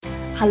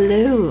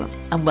Hello,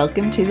 and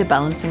welcome to the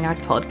Balancing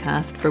Act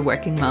podcast for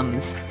working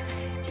mums.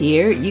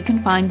 Here you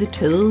can find the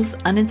tools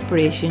and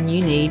inspiration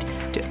you need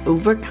to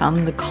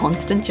overcome the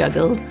constant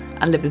juggle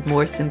and live with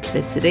more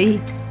simplicity,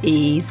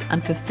 ease,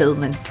 and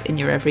fulfillment in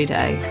your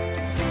everyday.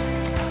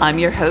 I'm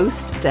your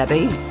host,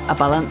 Debbie, a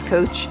balance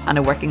coach and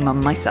a working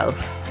mum myself,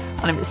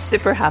 and I'm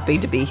super happy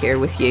to be here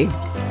with you.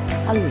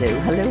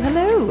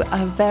 Hello.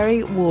 A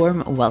very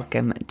warm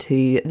welcome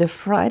to the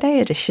Friday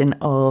edition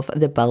of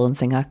the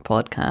Balancing Act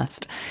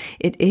podcast.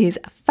 It is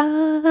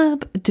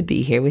fab to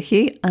be here with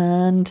you,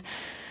 and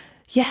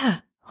yeah,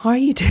 how are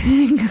you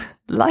doing?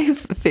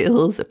 Life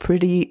feels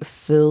pretty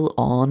full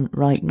on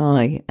right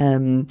now.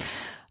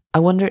 I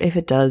wonder if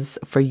it does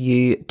for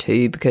you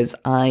too, because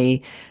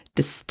I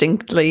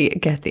distinctly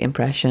get the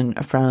impression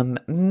from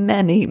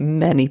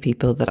many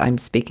people that I'm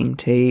speaking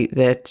to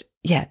that,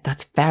 yeah,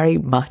 that's very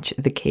much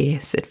the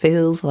case. It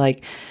feels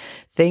like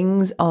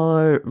things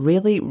are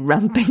really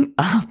ramping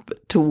up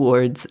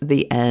towards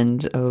the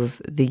end of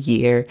the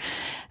year.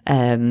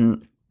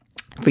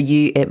 For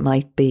you, it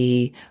might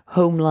be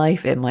home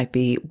life, it might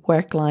be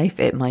work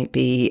life, it might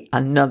be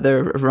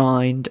another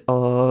round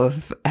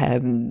of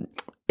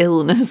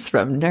illness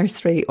from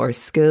nursery or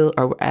school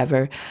or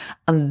wherever.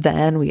 And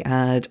then we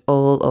add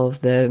all of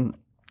the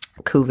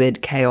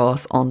COVID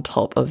chaos on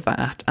top of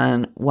that.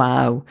 And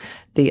wow,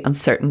 the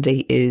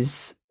uncertainty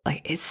is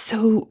it's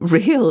so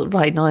real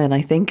right now. And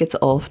I think it's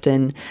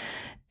often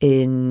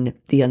in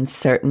the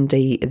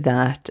uncertainty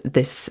that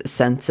this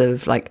sense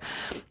of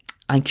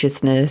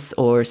anxiousness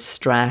or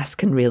stress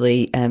can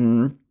really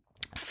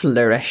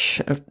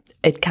flourish.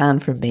 It can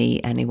for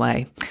me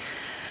anyway.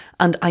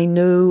 And I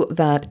know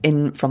that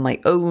from my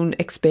own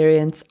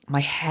experience,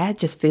 my head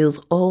just feels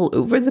all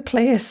over the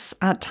place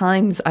at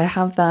times. I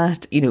have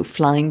that,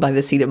 flying by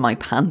the seat of my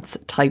pants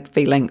type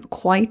feeling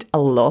quite a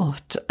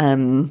lot.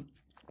 I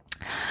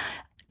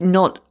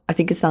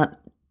think it's that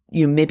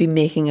maybe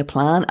making a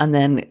plan and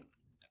then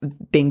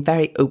being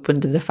very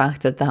open to the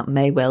fact that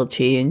may well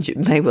change. It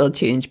may well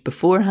change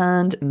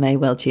beforehand, may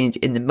well change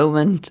in the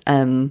moment.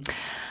 And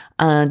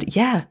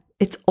yeah,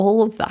 it's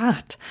all of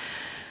that.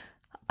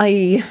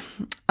 I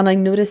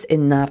notice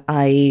in that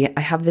I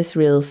have this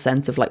real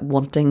sense of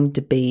wanting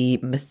to be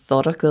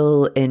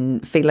methodical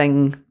in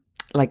feeling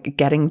like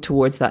getting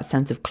towards that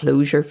sense of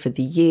closure for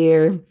the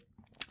year.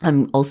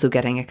 I'm also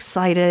getting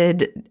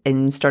excited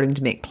in starting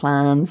to make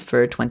plans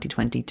for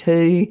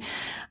 2022.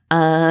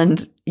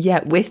 And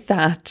yeah, with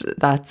that's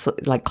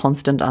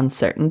constant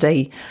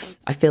uncertainty,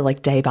 I feel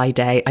like day by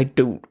day, I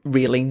don't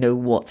really know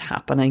what's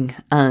happening.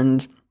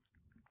 And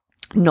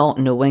not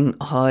knowing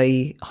how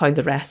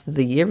the rest of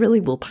the year really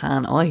will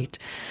pan out.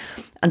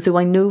 And so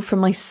I know for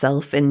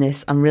myself in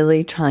this, I'm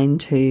really trying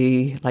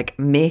to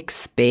make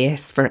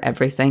space for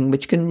everything,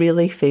 which can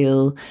really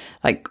feel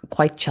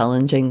quite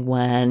challenging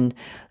when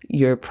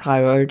your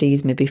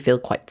priorities maybe feel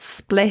quite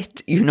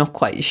split. You're not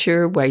quite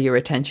sure where your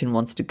attention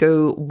wants to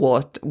go,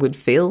 what would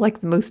feel like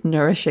the most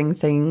nourishing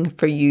thing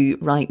for you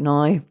right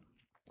now.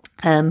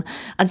 And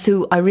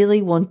so I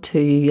really want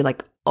to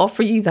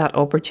offer you that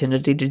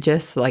opportunity to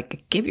just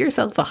give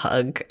yourself a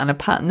hug and a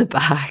pat on the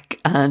back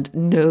and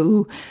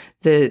know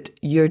that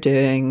you're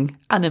doing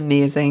an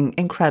amazing,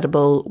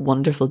 incredible,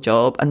 wonderful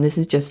job. And this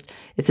is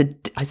it's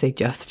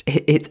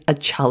a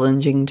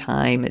challenging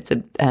time. It's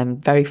a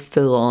very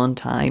full on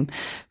time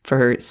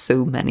for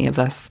so many of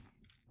us.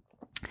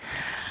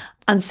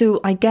 And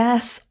so I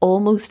guess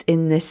almost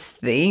in this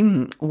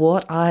theme,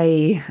 what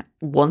I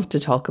want to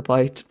talk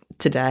about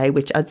today,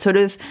 which I'd sort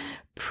of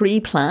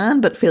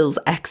pre-planned but feels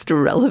extra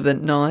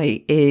relevant now,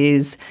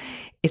 is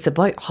it's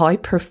about how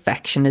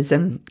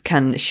perfectionism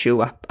can show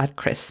up at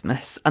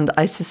Christmas. And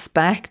I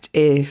suspect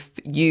if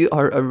you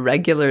are a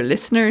regular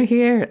listener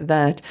here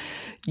that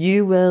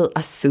you will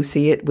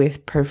associate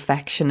with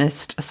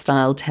perfectionist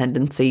style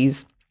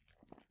tendencies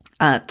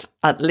at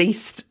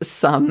least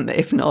some,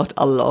 if not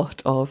a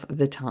lot of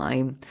the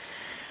time.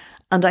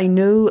 And I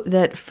know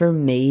that for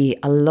me,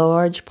 a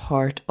large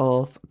part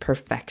of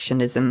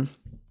perfectionism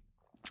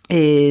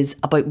is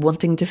about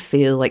wanting to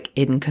feel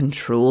in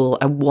control.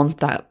 I want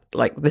that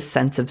the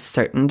sense of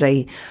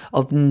certainty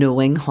of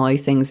knowing how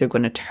things are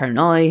going to turn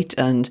out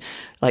and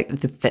what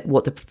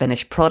the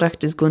finished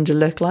product is going to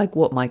look like,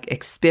 what my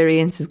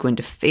experience is going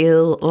to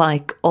feel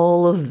like.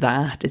 All of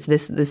that is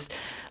this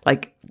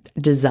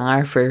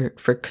desire for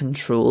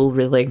control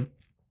really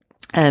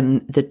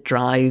that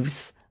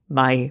drives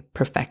my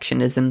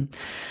perfectionism.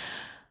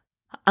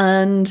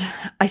 And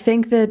I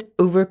think that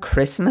over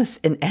Christmas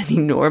in any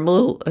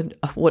normal,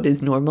 what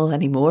is normal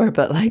anymore,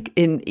 but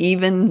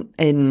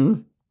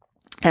in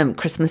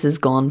Christmas has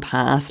gone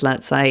past,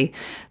 let's say,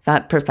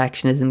 that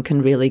perfectionism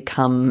can really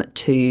come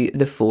to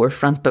the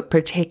forefront. But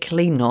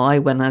particularly now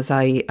when, as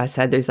I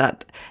said, there's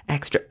that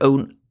extra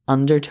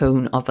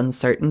undertone of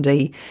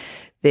uncertainty,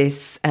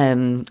 this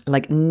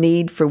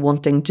need for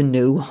wanting to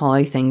know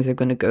how things are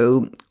going to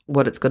go,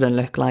 what it's going to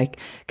look like,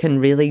 can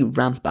really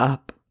ramp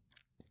up.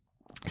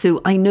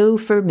 So I know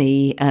for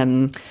me,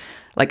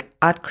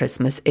 at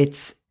Christmas,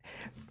 it's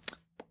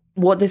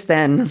what this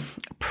then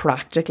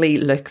practically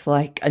looks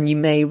like, and you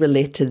may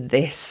relate to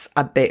this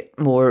a bit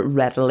more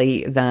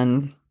readily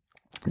than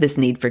this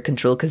need for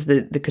control, because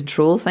the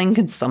control thing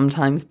can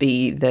sometimes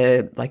be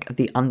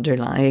the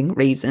underlying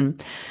reason.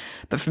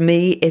 But for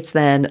me, it's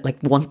then like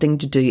wanting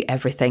to do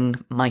everything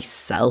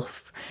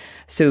myself.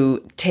 So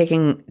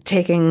taking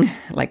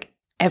like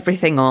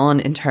everything on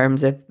in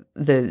terms of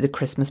the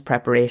Christmas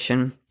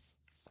preparation.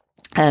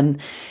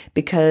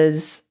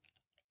 Because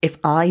if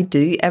I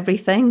do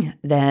everything,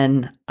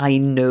 then I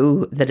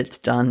know that it's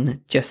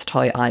done just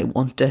how I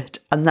want it.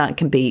 And that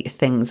can be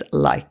things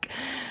like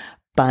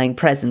buying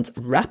presents,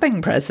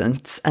 wrapping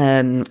presents,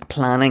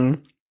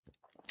 planning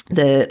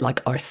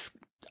our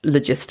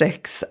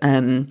logistics.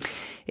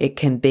 It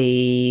can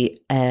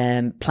be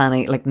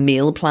planning, like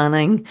meal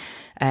planning.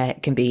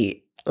 It can be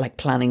like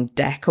planning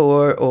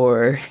decor,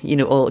 or,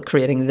 all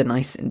creating the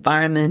nice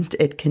environment.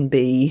 It can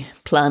be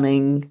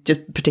planning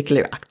just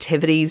particular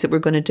activities that we're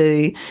going to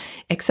do,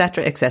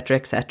 etc., etc.,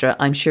 etc.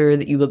 I'm sure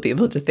that you will be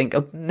able to think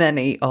of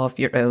many of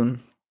your own.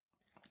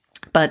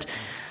 But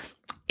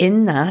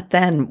in that,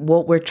 then,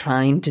 what we're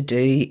trying to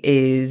do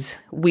is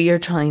we are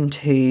trying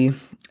to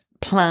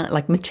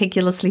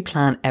meticulously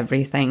plan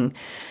everything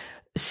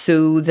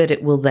so that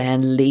it will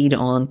then lead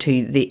on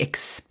to the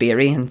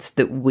experience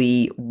that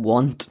we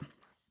want.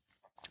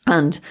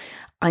 And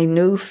I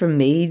know for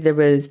me, there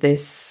was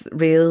this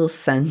real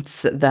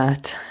sense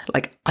that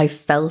I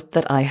felt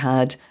that I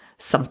had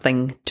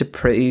something to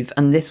prove.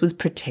 And this was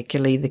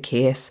particularly the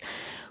case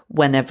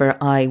whenever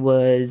I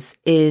was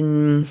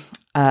in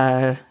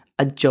a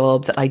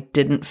job that I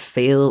didn't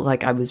feel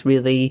like I was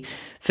really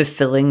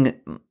fulfilling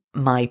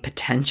my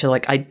potential.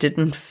 I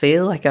didn't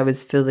feel like I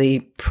was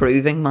fully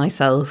proving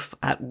myself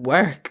at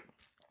work.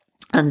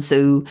 And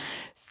so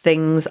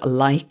things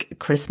like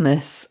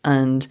Christmas,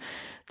 and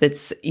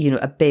that's,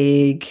 a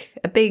big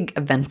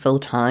eventful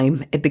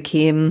time, it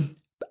became,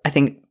 I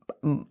think,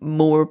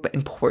 more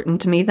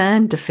important to me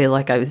then to feel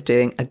like I was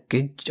doing a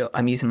good job.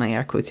 I'm using my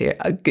air quotes here,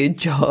 a good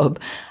job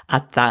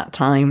at that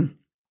time.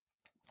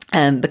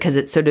 Because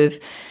it sort of,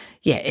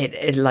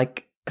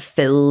 it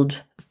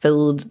filled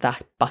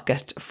that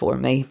bucket for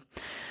me.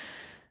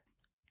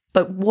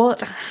 But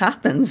what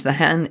happens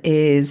then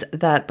is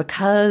that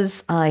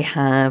because I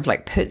have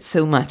put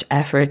so much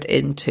effort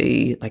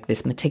into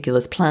this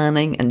meticulous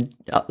planning and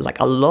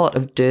a lot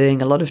of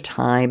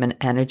time and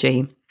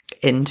energy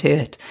into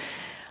it,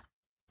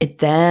 it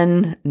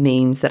then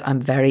means that I'm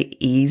very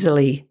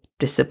easily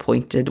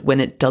disappointed when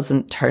it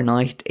doesn't turn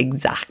out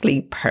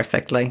exactly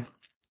perfectly.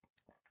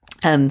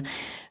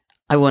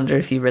 I wonder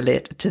if you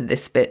relate to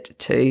this bit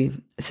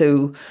too.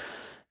 So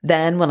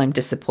then when I'm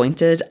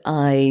disappointed,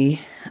 I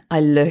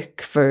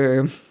look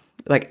for,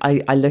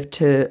 I look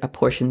to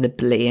apportion the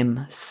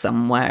blame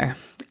somewhere.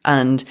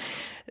 And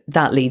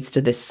that leads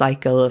to this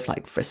cycle of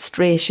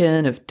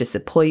frustration, of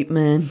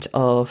disappointment,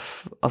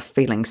 of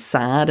feeling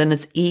sad. And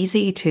it's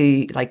easy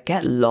to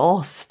get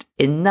lost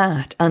in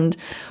that. And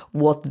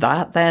what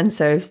that then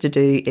serves to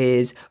do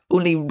is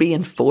only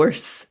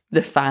reinforce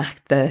the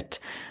fact that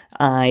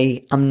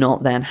I am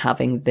not then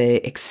having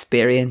the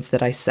experience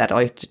that I set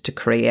out to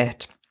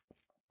create.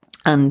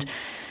 And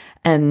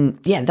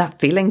that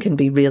feeling can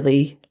be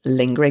really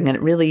lingering, and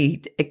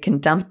it can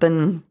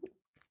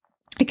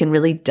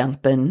really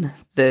dampen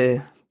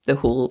the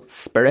whole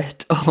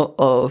spirit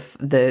of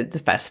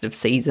the festive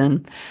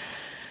season.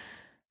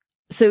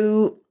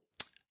 So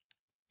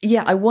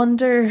I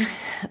wonder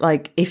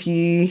if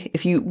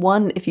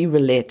you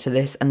relate to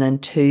this, and then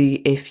two,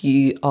 if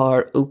you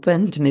are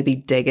open to maybe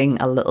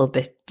digging a little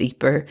bit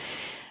deeper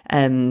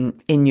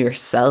in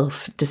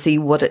yourself to see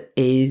what it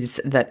is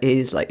that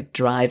is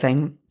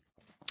driving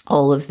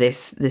all of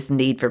this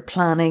need for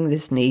planning,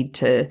 this need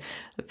to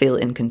feel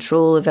in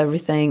control of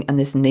everything, and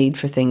this need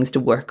for things to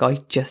work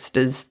out just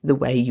as the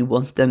way you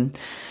want them.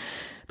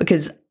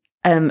 Because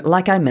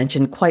like I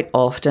mentioned, quite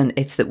often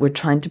it's that we're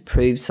trying to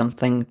prove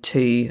something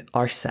to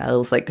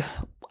ourselves,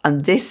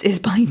 and this is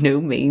by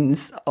no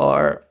means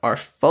our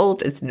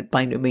fault. It's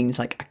by no means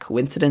a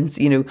coincidence.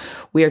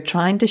 We are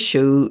trying to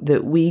show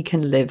that we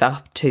can live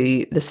up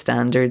to the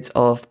standards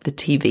of the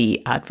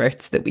TV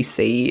adverts that we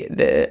see,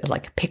 the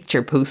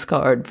picture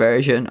postcard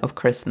version of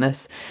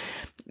Christmas.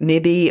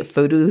 Maybe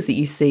photos that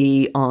you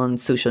see on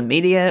social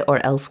media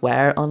or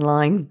elsewhere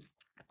online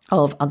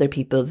of other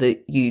people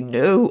that you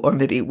know, or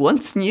maybe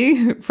once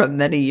knew from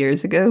many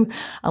years ago,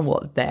 and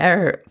what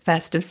their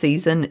festive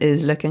season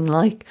is looking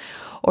like.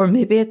 Or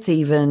maybe it's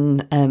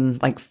even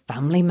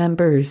family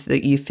members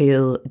that you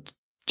feel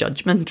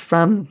judgment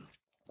from.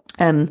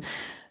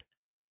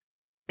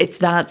 It's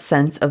that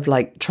sense of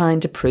trying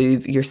to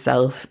prove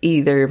yourself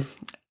either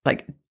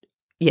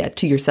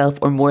to yourself,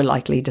 or more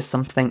likely to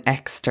something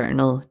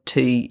external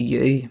to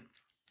you.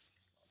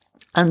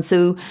 And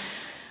so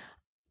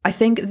I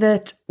think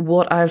that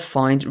what I've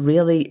found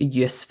really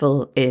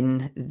useful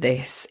in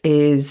this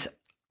is,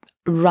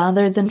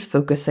 rather than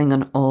focusing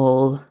on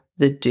all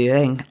the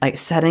doing,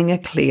 setting a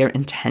clear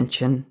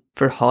intention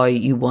for how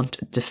you want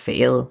to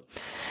feel.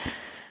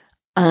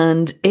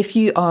 And if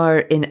you are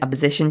in a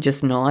position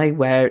just now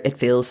where it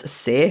feels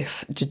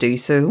safe to do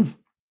so,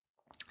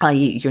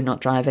 i.e. you're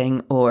not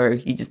driving or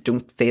you just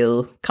don't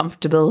feel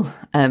comfortable,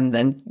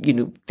 then,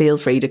 feel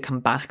free to come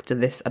back to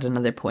this at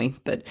another point.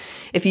 But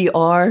if you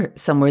are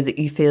somewhere that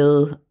you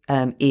feel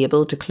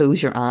able to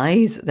close your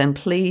eyes, then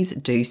please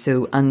do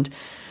so. And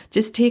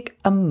just take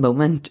a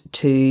moment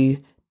to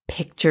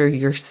picture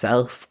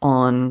yourself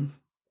on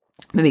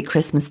maybe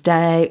Christmas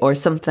Day or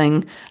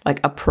something like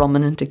a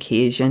prominent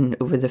occasion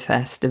over the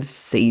festive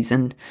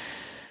season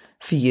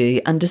for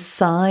you, and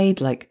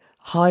decide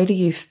how do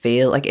you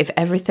feel? If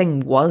everything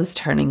was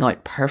turning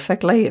out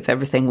perfectly, if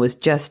everything was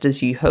just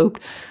as you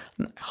hoped,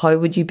 how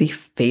would you be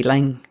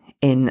feeling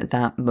in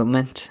that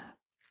moment?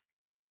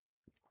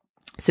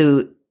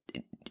 So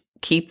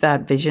keep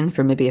that vision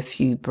for maybe a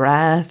few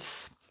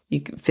breaths.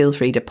 You can feel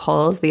free to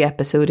pause the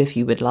episode if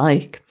you would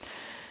like,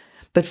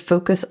 but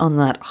focus on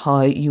that,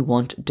 how you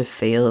want to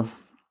feel.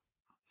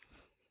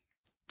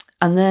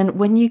 And then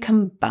when you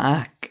come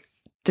back,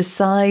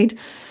 decide,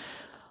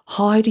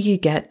 how do you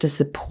get to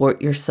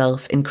support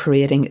yourself in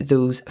creating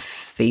those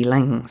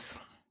feelings?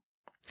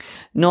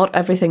 Not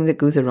everything that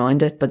goes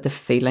around it, but the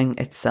feeling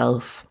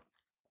itself.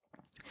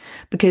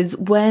 Because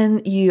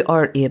when you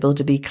are able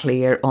to be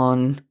clear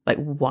on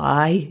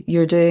why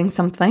you're doing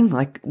something,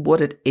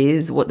 what it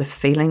is, what the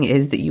feeling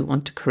is that you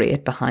want to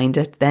create behind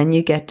it, then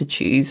you get to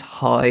choose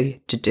how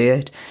to do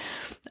it.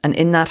 And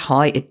in that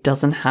how, it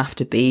doesn't have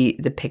to be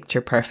the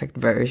picture perfect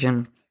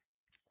version.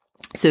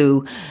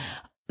 So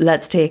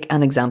let's take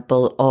an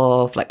example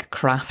of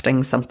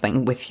crafting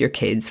something with your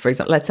kids. For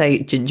example, let's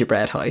say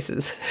gingerbread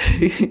houses.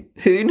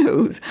 Who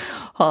knows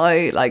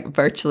how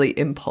virtually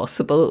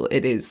impossible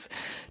it is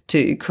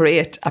to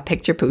create a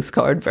picture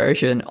postcard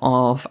version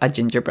of a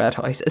gingerbread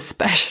house,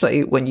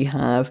 especially when you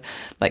have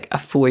a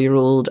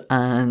 4-year-old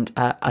and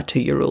a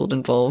 2-year-old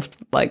involved.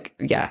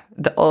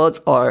 The odds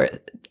are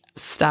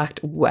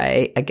stacked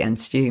way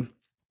against you.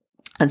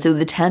 And so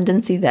the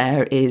tendency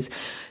there is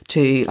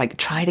to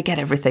try to get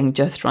everything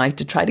just right,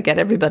 to try to get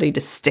everybody to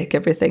stick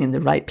everything in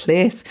the right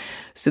place,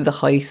 so the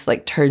house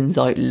turns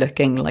out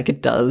looking like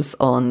it does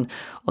on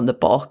the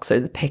box or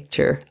the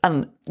picture.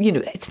 And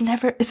it's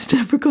never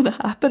going to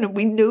happen, and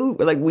we know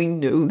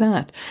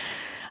that.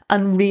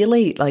 And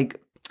really,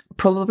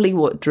 probably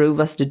what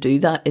drove us to do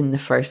that in the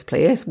first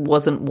place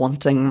wasn't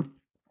wanting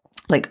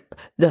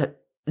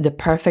the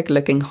perfect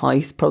looking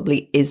house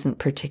probably isn't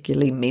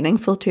particularly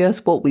meaningful to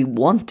us. What we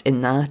want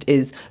in that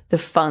is the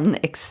fun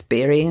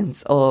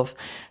experience of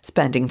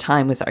spending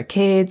time with our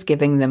kids,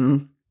 giving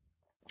them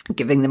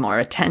our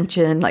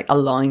attention,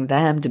 allowing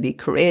them to be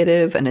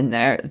creative and in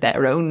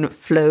their own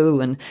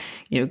flow, and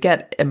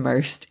get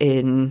immersed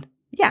in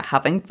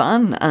having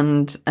fun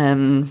and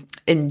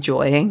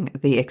enjoying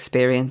the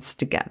experience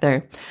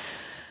together.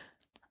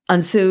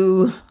 And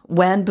so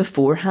when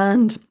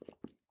beforehand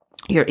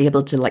you're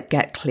able to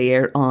get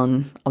clear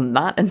on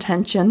that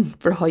intention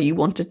for how you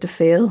want it to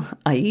feel,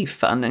 i.e.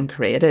 fun and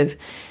creative,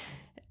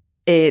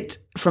 it,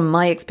 from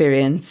my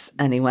experience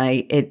anyway,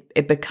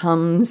 it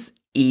becomes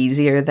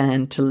easier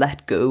then to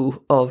let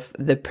go of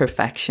the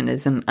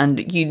perfectionism. And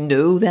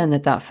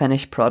then that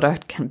finished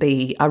product can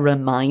be a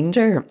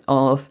reminder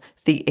of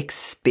the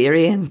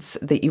experience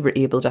that you were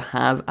able to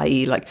have,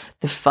 i.e.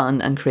 the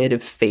fun and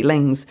creative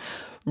feelings,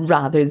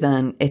 rather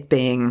than it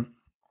being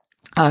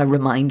a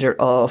reminder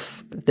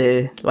of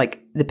the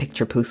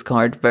picture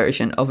postcard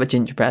version of a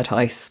gingerbread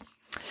house.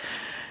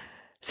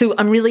 So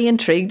I'm really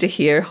intrigued to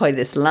hear how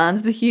this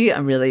lands with you.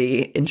 I'm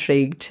really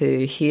intrigued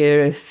to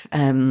hear if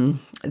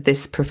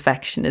this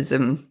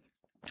perfectionism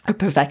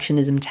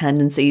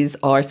tendencies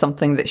are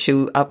something that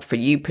show up for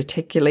you,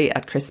 particularly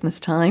at Christmas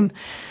time.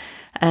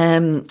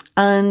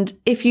 And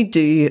if you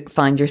do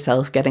find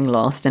yourself getting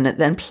lost in it,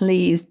 then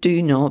please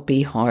do not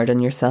be hard on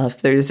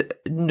yourself. There's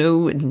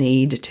no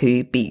need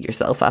to beat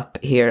yourself up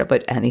here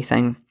about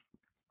anything.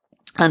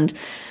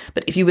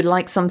 But if you would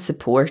like some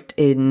support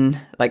in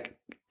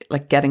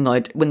getting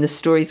out when the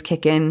stories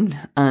kick in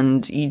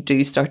and you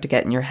do start to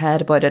get in your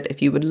head about it,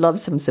 if you would love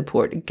some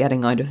support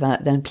getting out of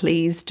that, then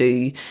please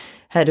do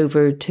head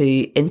over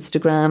to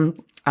Instagram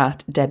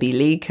at Debbie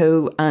Lee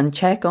Co and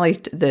check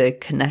out the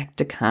Connect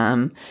to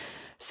Calm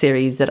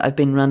series that I've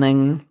been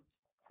running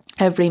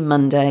every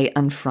Monday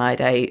and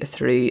Friday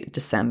through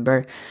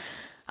December.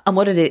 And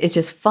what it is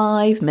just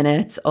 5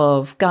 minutes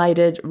of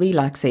guided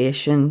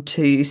relaxation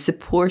to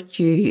support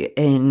you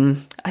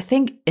in, I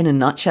think, in a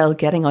nutshell,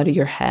 getting out of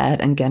your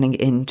head and getting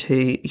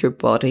into your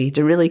body,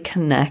 to really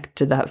connect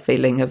to that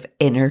feeling of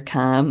inner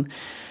calm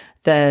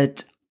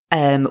that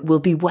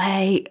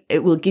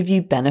it will give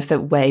you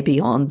benefit way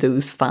beyond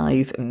those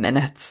 5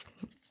 minutes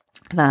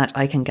that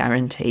I can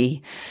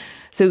guarantee.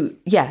 So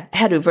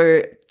head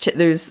over.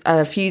 There's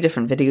a few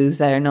different videos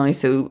there now,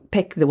 so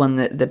pick the one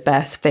that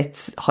best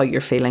fits how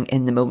you're feeling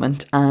in the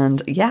moment.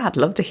 And I'd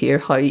love to hear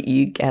how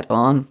you get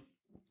on.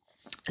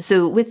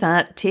 So with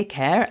that, take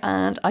care,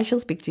 and I shall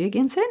speak to you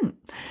again soon.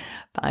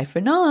 Bye for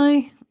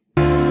now.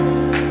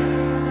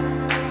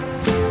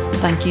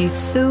 Thank you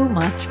so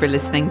much for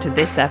listening to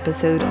this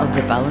episode of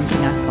the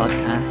Balancing Act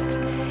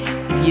podcast.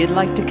 If you'd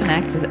like to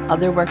connect with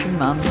other working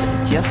mums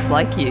just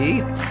like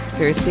you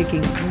who are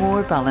seeking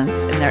more balance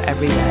in their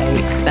everyday,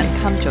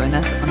 then come join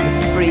us on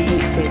the free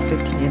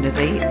Facebook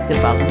community, The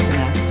Balancing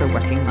Act for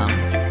Working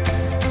Mums.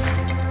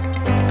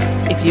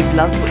 If you've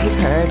loved what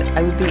you've heard,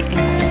 I would be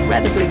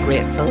incredibly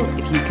grateful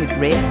if you could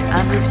rate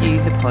and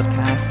review the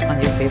podcast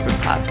on your favourite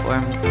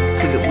platform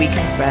so that we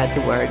can spread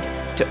the word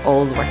to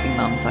all the working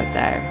mums out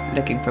there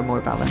looking for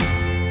more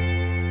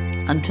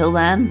balance. Until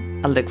then,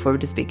 I'll look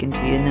forward to speaking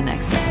to you in the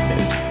next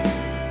episode.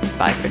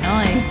 Bye for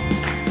now.